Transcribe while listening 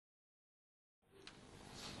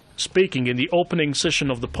Speaking in the opening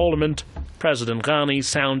session of the parliament, President Ghani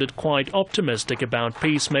sounded quite optimistic about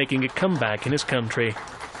peace making a comeback in his country.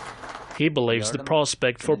 He believes the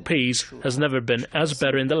prospect for peace has never been as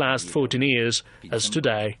better in the last 14 years as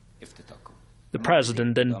today. The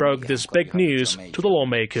president then broke this big news to the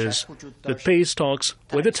lawmakers that peace talks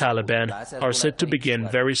with the Taliban are set to begin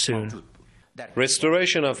very soon.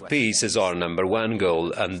 Restoration of peace is our #1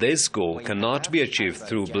 goal, and this goal cannot be achieved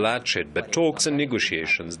through bloodshed, but talks and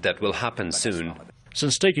negotiations that will happen soon.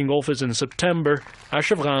 Since taking office in September,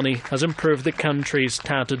 Ashraf Ghani has improved the country's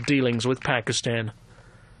tattered dealings with Pakistan.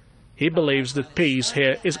 He believes that peace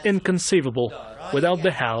here is inconceivable without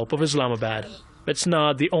the help of Islamabad. But it's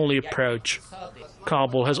not the only approach.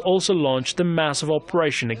 Kabul has also launched a massive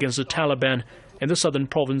operation against the Taliban in the southern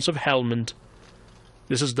province of Helmand.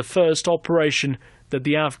 This is the first operation that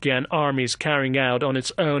the Afghan army is carrying out on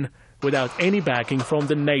its own without any backing from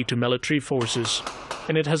the NATO military forces.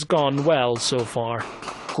 And it has gone well so far.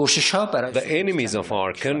 The enemies of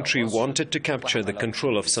our country wanted to capture the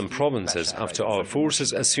control of some provinces after our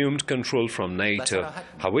forces assumed control from NATO.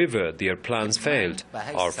 However, their plans failed.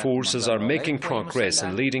 Our forces are making progress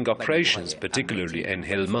in leading operations, particularly in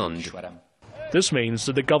Helmand. This means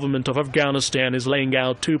that the government of Afghanistan is laying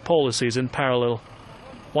out two policies in parallel.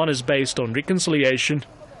 One is based on reconciliation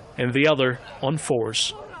and the other on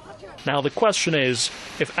force. Now the question is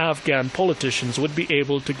if Afghan politicians would be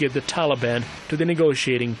able to get the Taliban to the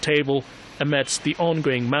negotiating table amidst the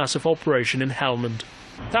ongoing massive operation in Helmand.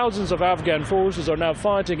 Thousands of Afghan forces are now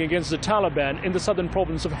fighting against the Taliban in the southern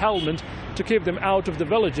province of Helmand to keep them out of the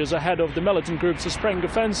villages ahead of the militant group's spring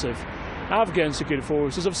offensive. Afghan security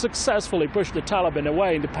forces have successfully pushed the Taliban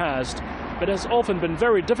away in the past, but it has often been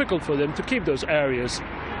very difficult for them to keep those areas.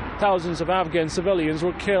 Thousands of Afghan civilians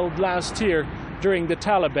were killed last year during the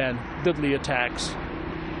Taliban deadly attacks.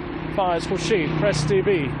 Faiz Khurshid, Press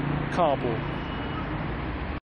TV, Kabul.